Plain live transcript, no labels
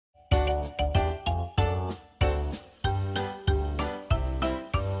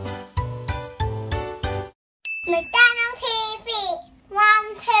McDonald TV, 1,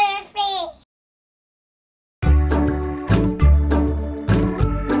 2, 3.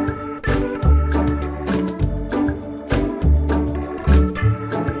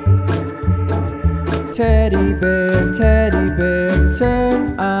 Teddy bear,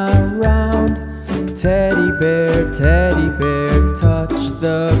 turn around. Teddy bear, touch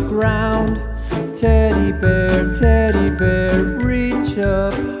the ground. Teddy bear, reach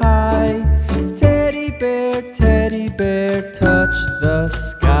up high. Teddy bear, touch the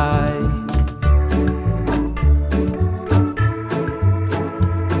sky.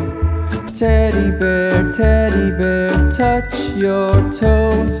 Teddy bear, touch your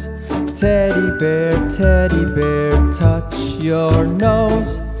toes. Teddy bear, touch your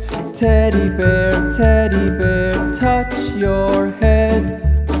nose. Teddy bear, touch your head.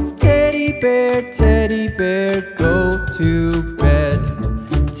 Teddy bear, go to bed.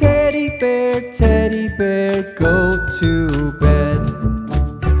 Teddy bear, go to bed.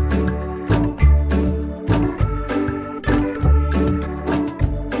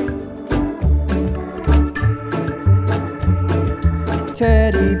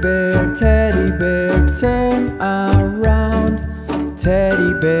 Teddy bear, turn around.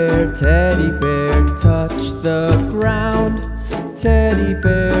 Teddy bear, touch the ground. Teddy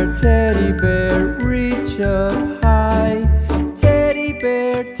bear, reach up high. Teddy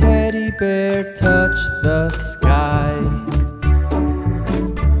bear, touch the sky.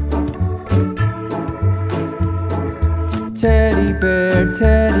 Teddy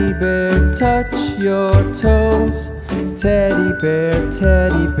bear, touch your toes. Teddy bear,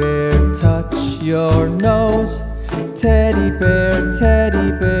 touch your nose. Teddy bear,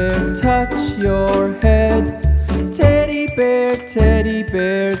 touch your head. Teddy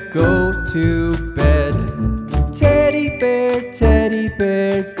bear, go to bed. Teddy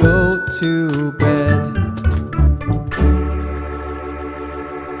bear, go to bed.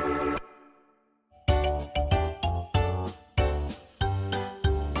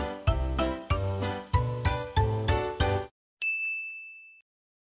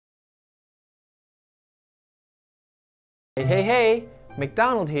 Hey,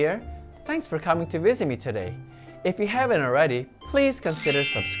 McDonald here. Thanks for coming to visit me today. If you haven't already, please consider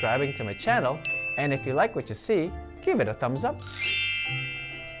subscribing to my channel, and if you like what you see, give it a thumbs up.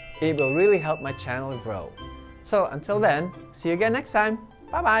 It will really help my channel grow. So until then, see you again next time.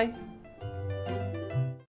 Bye bye.